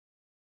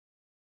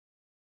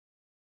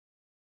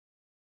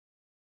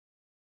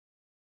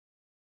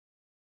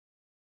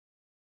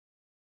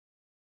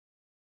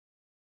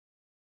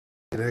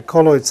A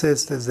colloid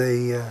cyst is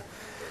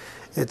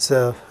as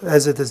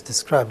it is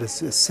described,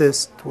 it's a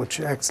cyst which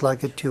acts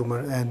like a tumor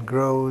and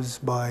grows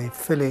by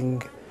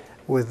filling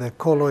with a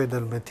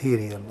colloidal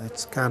material.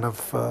 It's kind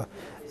of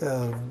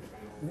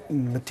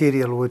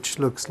material which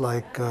looks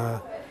like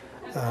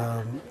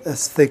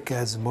as thick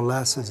as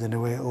molasses in a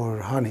way, or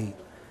honey,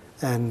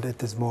 and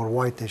it is more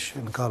whitish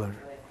in color.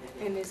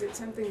 And is it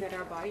something that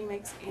our body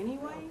makes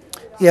anyway?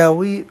 Yeah,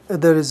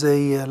 there is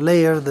a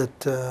layer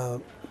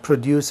that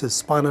produces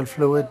spinal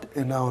fluid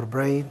in our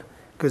brain,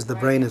 because the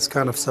brain is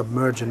kind of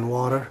submerged in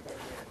water,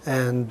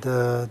 and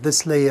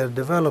this layer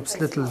develops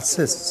little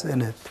cysts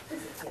in it.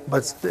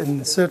 But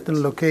in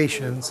certain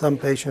locations, some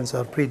patients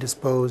are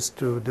predisposed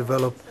to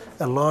develop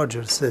a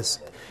larger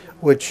cyst,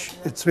 which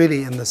it's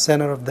really in the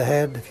center of the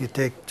head. If you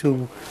take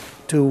two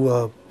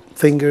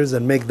fingers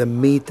and make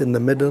them meet in the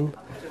middle,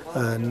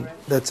 and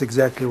that's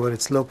exactly where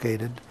it's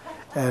located,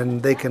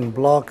 and they can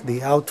block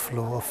the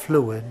outflow of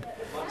fluid,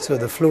 so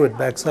the fluid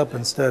backs up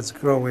and starts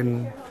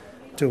growing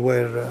to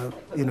where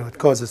it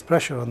causes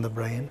pressure on the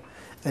brain,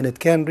 and it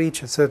can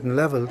reach a certain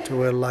level to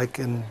where, like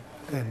in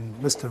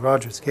Mr.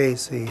 Rogers'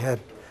 case, he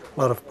had a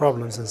lot of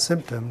problems and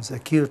symptoms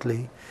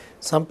acutely.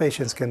 Some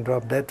patients can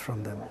drop dead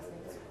from them.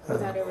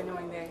 Without ever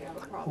knowing they have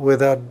a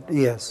problem?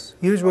 Yes.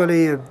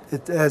 Usually,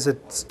 as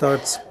it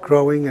starts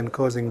growing and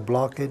causing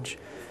blockage,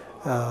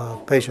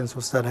 patients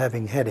will start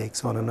having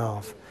headaches on and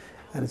off.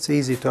 And it's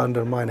easy to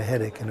undermine a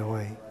headache in a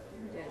way.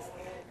 It is.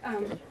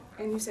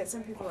 And you said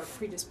some people are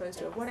predisposed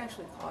to it. What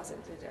actually causes it?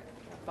 Is it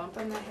a bump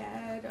on the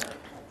head? Or?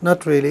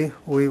 Not really.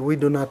 We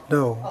do not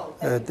know.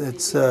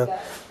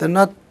 They're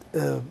not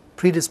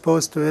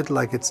predisposed to it,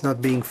 like it's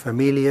not being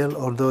familial,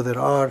 although there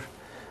are,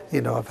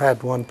 I've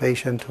had one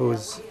patient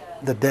who's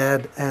the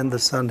dad and the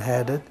son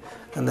had it,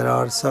 and there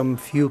are some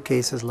few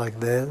cases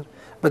like that,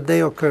 but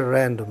they occur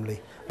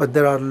randomly. But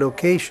there are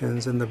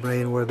locations in the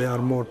brain where they are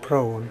more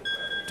prone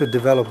to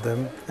develop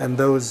them, and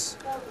those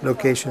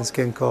locations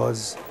can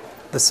cause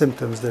the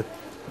symptoms that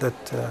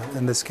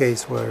in this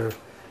case were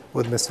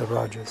with Mr.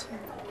 Rogers.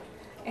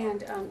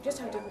 And just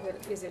how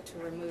difficult is it to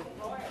remove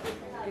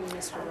in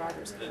Mr.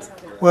 Rogers' case?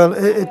 Well,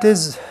 it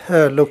is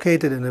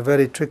located in a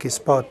very tricky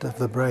spot of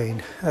the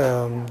brain.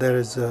 There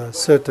is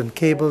certain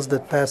cables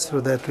that pass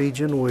through that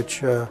region which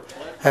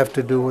have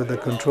to do with the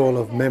control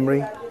of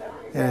memory,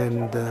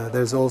 and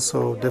there's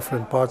also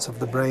different parts of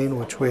the brain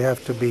which we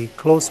have to be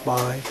close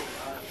by,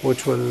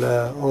 which will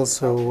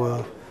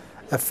also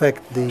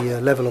affect the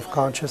level of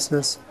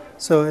consciousness.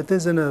 So it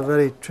is in a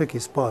very tricky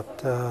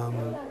spot.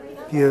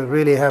 You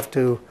really have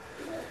to,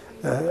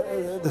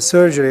 the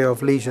surgery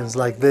of lesions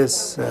like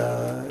this,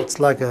 it's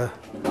like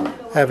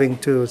having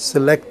to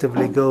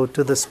selectively go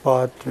to the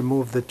spot,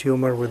 remove the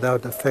tumor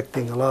without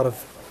affecting a lot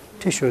of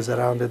tissues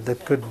around it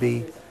that could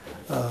be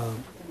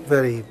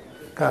very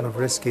kind of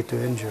risky to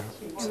injure.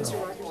 And Mr.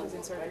 Rogers was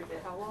in surgery for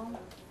how long?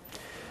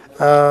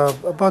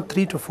 About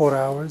 3 to 4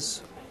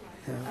 hours.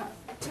 Yeah.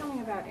 Tell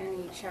me about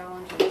any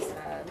challenges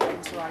that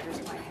Mr. Rogers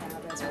might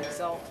have as a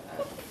result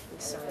of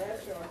the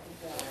surgery.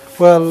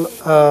 Well,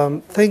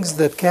 things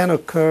that can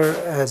occur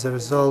as a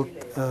result,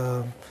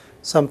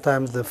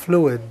 sometimes the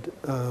fluid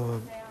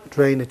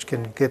drainage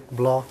can get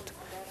blocked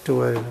to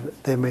where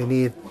they may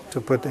need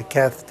to put a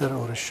catheter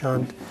or a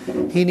shunt.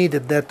 He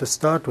needed that to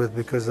start with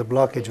because the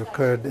blockage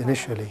occurred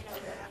initially.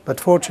 But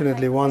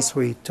fortunately, once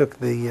we took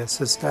the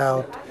cyst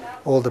out,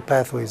 all the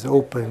pathways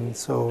opened,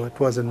 so it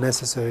wasn't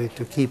necessary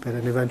to keep it,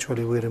 and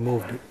eventually we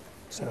removed it.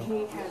 So. And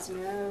he has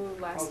no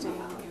lasting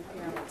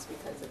impairments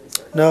because of the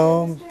surgery?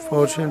 No,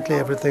 fortunately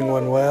everything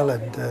went well,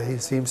 and he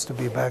seems to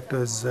be back to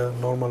his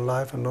normal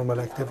life and normal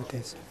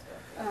activities.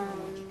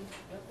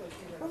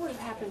 What would have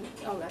happened?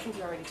 Oh, I think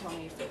you already told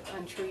me, if it's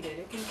untreated,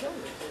 it can kill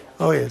you.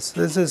 Oh yes,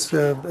 this is,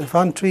 if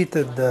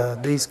untreated,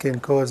 these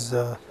can cause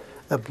a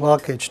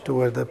blockage to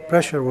where the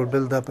pressure will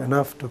build up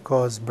enough to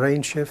cause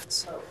brain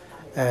shifts,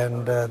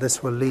 and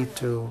this will lead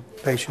to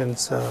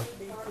patients,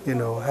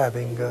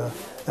 having a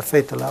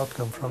fatal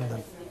outcome from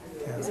them.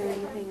 Yeah. Is there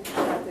anything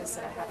about this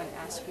that I haven't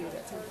asked you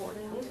that's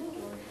important?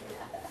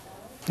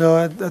 No,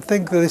 I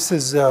think this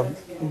is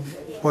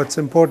what's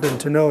important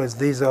to know is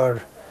there's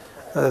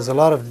a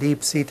lot of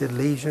deep-seated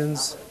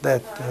lesions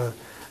that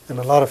and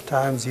a lot of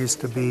times used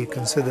to be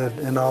considered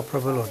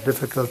inoperable or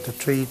difficult to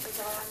treat.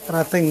 And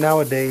I think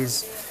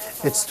nowadays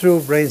it's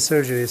true, brain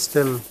surgery is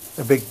still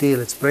a big deal,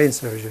 it's brain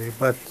surgery,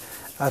 but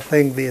I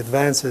think the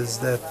advances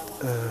that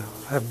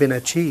have been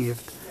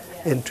achieved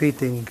in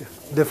treating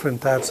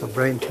different types of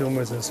brain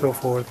tumors and so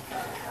forth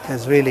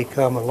has really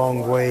come a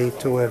long way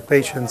to where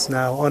patients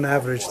now on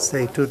average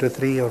stay 2 to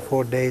 3 or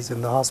 4 days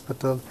in the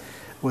hospital.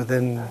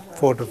 Within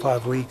 4 to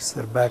 5 weeks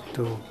they're back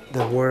to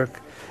their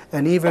work.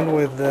 And even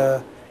with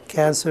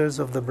cancers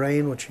of the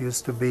brain, which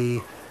used to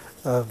be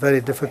very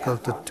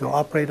difficult to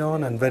operate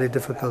on and very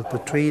difficult to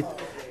treat,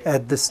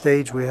 at this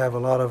stage we have a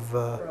lot of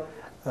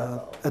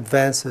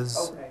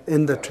advances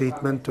in the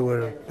treatment to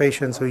where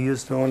patients who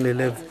used to only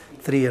live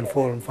 3 and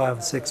 4 and 5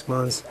 and 6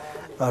 months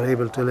are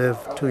able to live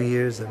 2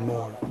 years and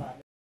more.